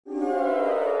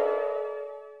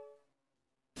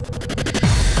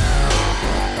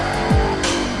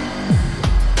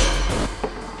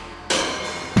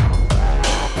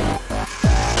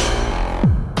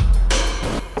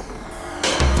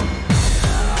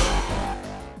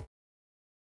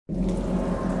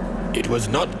It was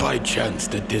not by chance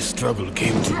that this struggle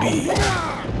came to be.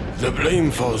 The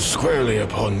blame falls squarely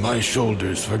upon my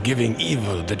shoulders for giving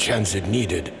evil the chance it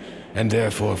needed, and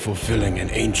therefore fulfilling an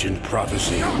ancient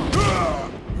prophecy.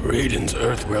 Raiden's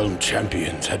Earthrealm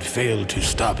champions had failed to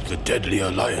stop the Deadly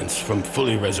Alliance from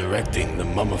fully resurrecting the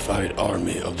mummified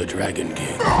army of the Dragon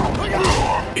King.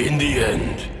 In the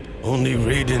end, only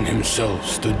Raiden himself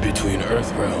stood between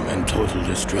Earthrealm and total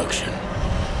destruction.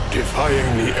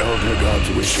 Defying the Elder God's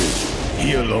wishes,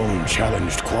 he alone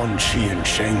challenged Quan Chi and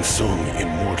Shang Tsung in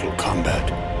Mortal Kombat,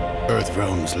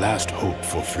 Earthrealm's last hope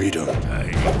for freedom.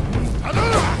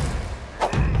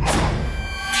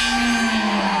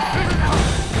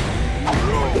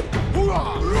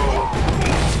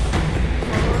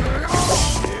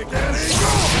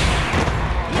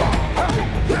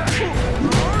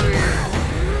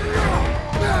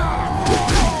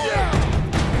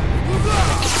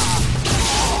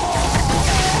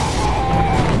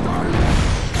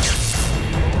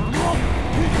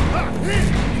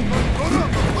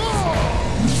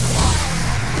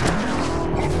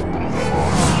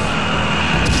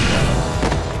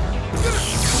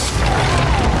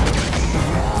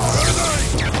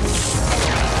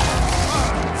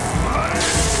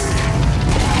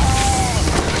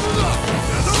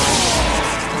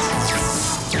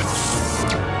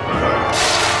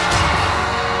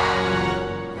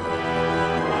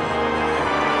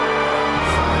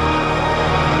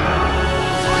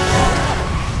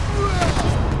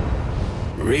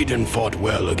 Raiden fought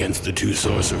well against the two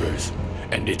sorcerers,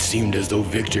 and it seemed as though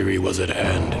victory was at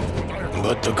hand.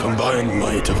 But the combined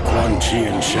might of Quan Chi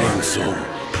and Shang Tsung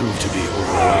proved to be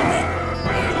overwhelming,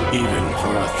 even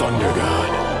for a Thunder God.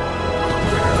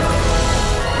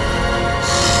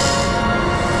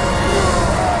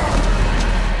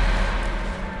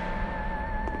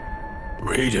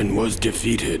 Raiden was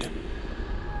defeated.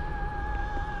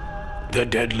 The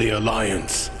Deadly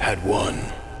Alliance had won.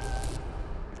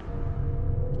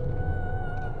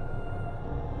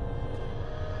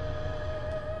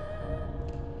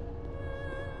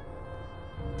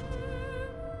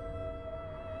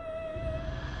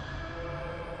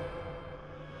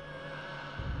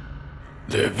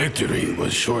 Their victory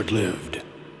was short-lived.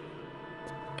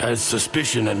 As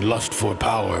suspicion and lust for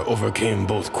power overcame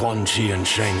both Quan Chi and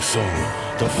Shang Tsung,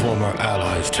 the former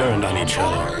allies turned on each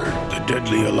other. The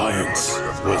Deadly Alliance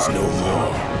was no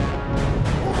more.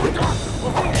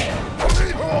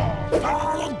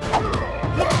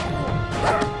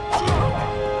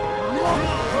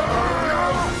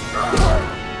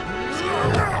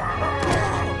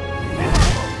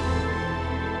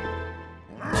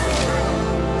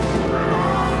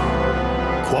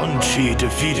 Quan Chi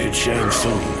defeated Shang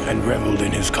Tsung and reveled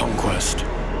in his conquest.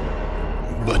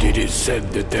 But it is said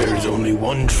that there is only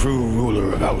one true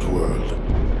ruler of Outworld.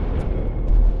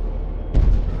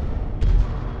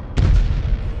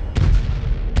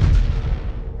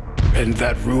 And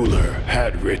that ruler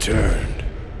had returned.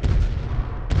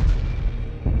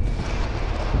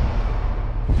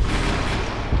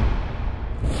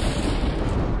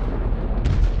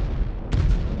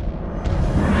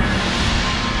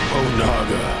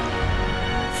 Onaga,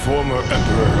 former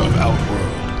Emperor of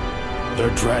Outworld, the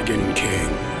Dragon King.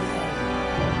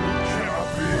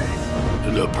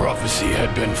 The prophecy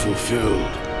had been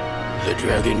fulfilled. The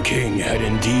Dragon King had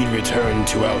indeed returned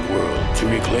to Outworld to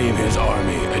reclaim his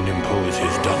army and impose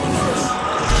his dominance.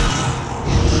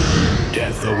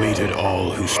 Death awaited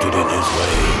all who stood in his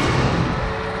way.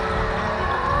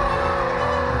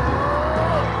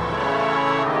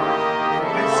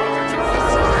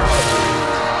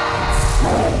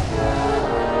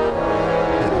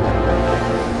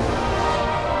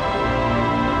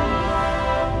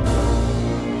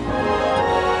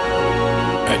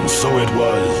 And so it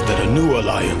was that a new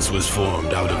alliance was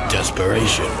formed out of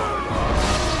desperation.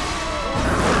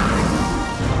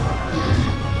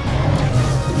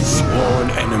 Sworn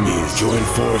enemies joined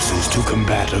forces to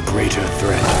combat a greater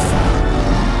threat.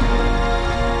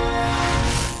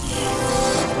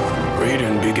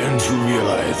 Raiden began to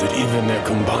realize that even their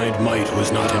combined might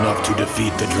was not enough to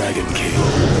defeat the Dragon King.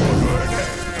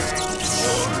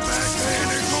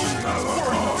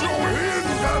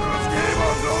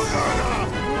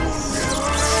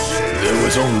 There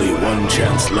was only one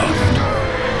chance left.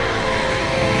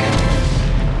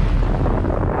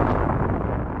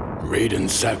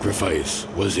 Raiden's sacrifice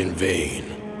was in vain,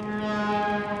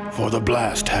 for the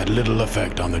blast had little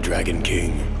effect on the Dragon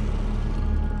King.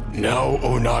 Now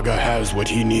Onaga has what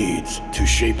he needs to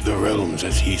shape the realms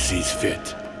as he sees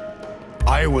fit.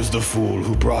 I was the fool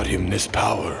who brought him this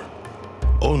power.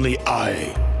 Only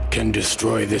I can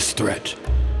destroy this threat,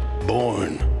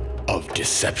 born of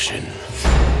deception.